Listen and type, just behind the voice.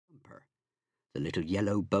the little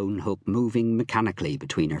yellow bone hook moving mechanically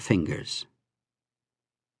between her fingers.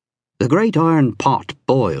 The great iron pot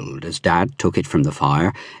boiled as Dad took it from the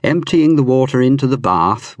fire, emptying the water into the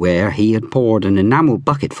bath where he had poured an enamel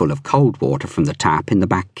bucketful of cold water from the tap in the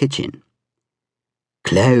back kitchen.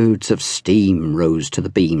 Clouds of steam rose to the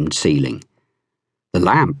beamed ceiling. The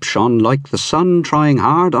lamp shone like the sun trying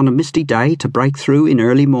hard on a misty day to break through in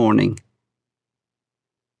early morning.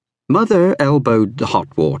 Mother elbowed the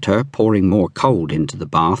hot water, pouring more cold into the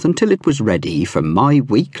bath until it was ready for my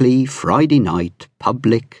weekly Friday night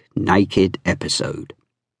public naked episode.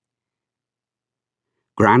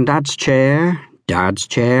 Grandad's chair, Dad's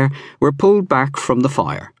chair were pulled back from the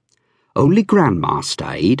fire. Only Grandma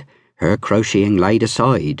stayed, her crocheting laid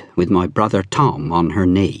aside, with my brother Tom on her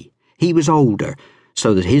knee. He was older,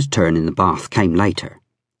 so that his turn in the bath came later.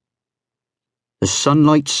 The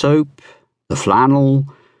sunlight soap, the flannel,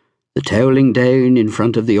 the toweling down in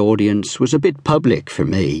front of the audience was a bit public for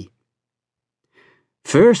me.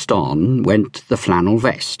 First on went the flannel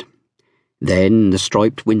vest, then the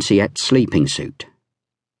striped winceyette sleeping suit,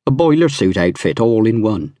 a boiler suit outfit all in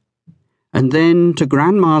one, and then to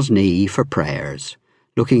Grandma's knee for prayers,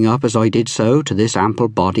 looking up as I did so to this ample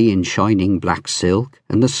body in shining black silk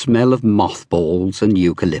and the smell of mothballs and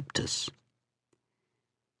eucalyptus.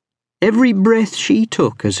 Every breath she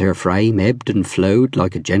took as her frame ebbed and flowed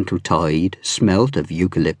like a gentle tide smelt of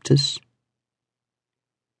eucalyptus.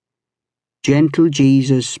 Gentle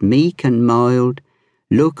Jesus, meek and mild,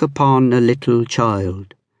 look upon a little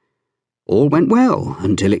child. All went well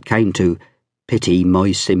until it came to pity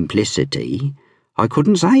my simplicity. I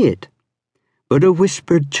couldn't say it, but a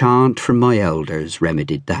whispered chant from my elders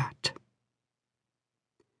remedied that.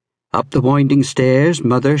 Up the winding stairs,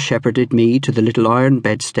 Mother shepherded me to the little iron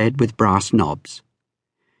bedstead with brass knobs.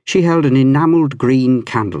 She held an enamelled green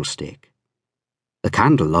candlestick. The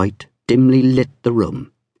candlelight dimly lit the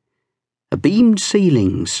room. A beamed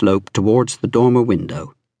ceiling sloped towards the dormer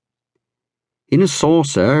window. In a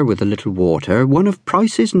saucer with a little water, one of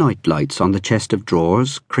Price's night lights on the chest of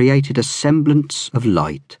drawers created a semblance of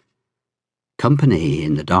light. Company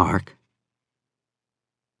in the dark.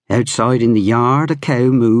 Outside in the yard, a cow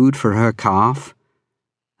mooed for her calf.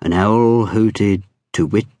 An owl hooted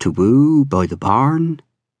to-wit-to-woo by the barn.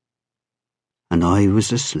 And I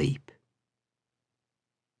was asleep.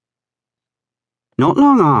 Not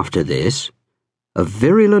long after this, a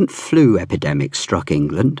virulent flu epidemic struck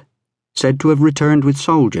England, said to have returned with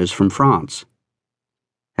soldiers from France.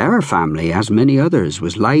 Our family, as many others,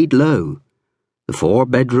 was laid low. The 4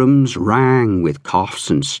 bedrooms rang with coughs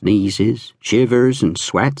and sneezes, shivers and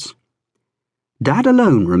sweats. Dad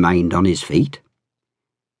alone remained on his feet.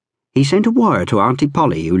 He sent a wire to Auntie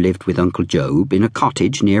Polly, who lived with Uncle Job in a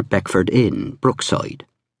cottage near Beckford Inn, Brookside.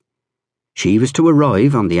 She was to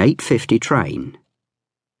arrive on the 8:50 train.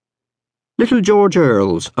 Little George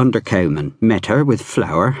Earls, undercowman, met her with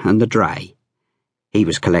flour and the dray. He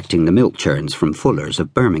was collecting the milk churns from Fuller's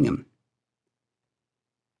of Birmingham.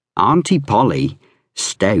 Auntie Polly,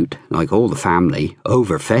 stout like all the family,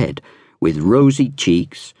 overfed, with rosy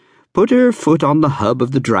cheeks, put her foot on the hub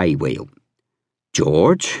of the dray wheel.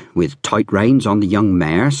 George, with tight reins on the young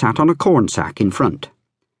mare, sat on a corn sack in front.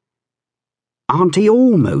 Auntie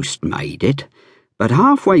almost made it, but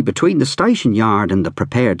halfway between the station yard and the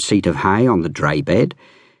prepared seat of hay on the dray bed,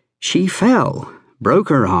 she fell, broke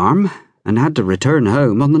her arm, and had to return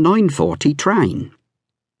home on the 9:40 train.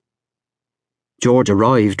 George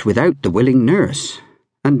arrived without the willing nurse,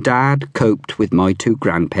 and Dad coped with my 2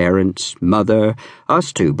 grandparents, Mother,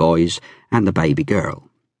 us 2 boys, and the baby girl.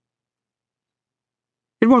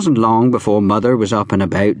 It wasn't long before Mother was up and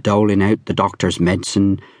about doling out the doctor's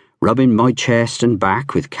medicine, rubbing my chest and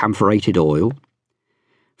back with camphorated oil.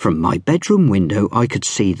 From my bedroom window I could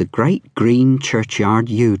see the great green churchyard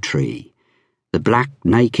yew tree, the black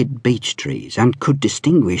naked beech trees, and could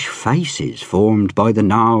distinguish faces formed by the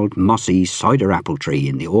gnarled mossy cider apple tree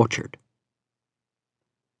in the orchard.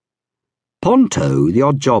 Ponto, the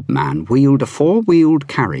odd-job man, wheeled a 4-wheeled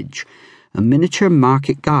carriage, a miniature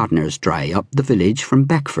market gardener's dray up the village from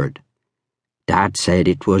Beckford. Dad said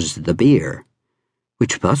it was the beer,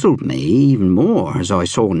 which puzzled me even more as I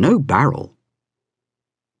saw no barrel.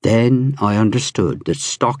 Then I understood that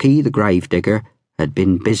Stocky the gravedigger had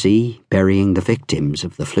been busy burying the victims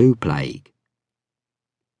of the flu plague.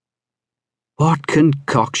 What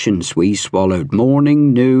concoctions we swallowed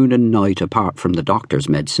morning, noon and night apart from the doctor's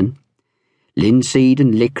medicine. Linseed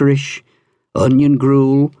and licorice, onion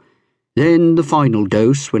gruel, then the final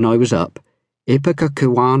dose when I was up,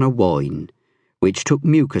 ipecacuanha wine, which took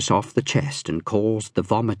mucus off the chest and caused the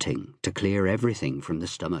vomiting to clear everything from the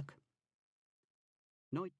stomach.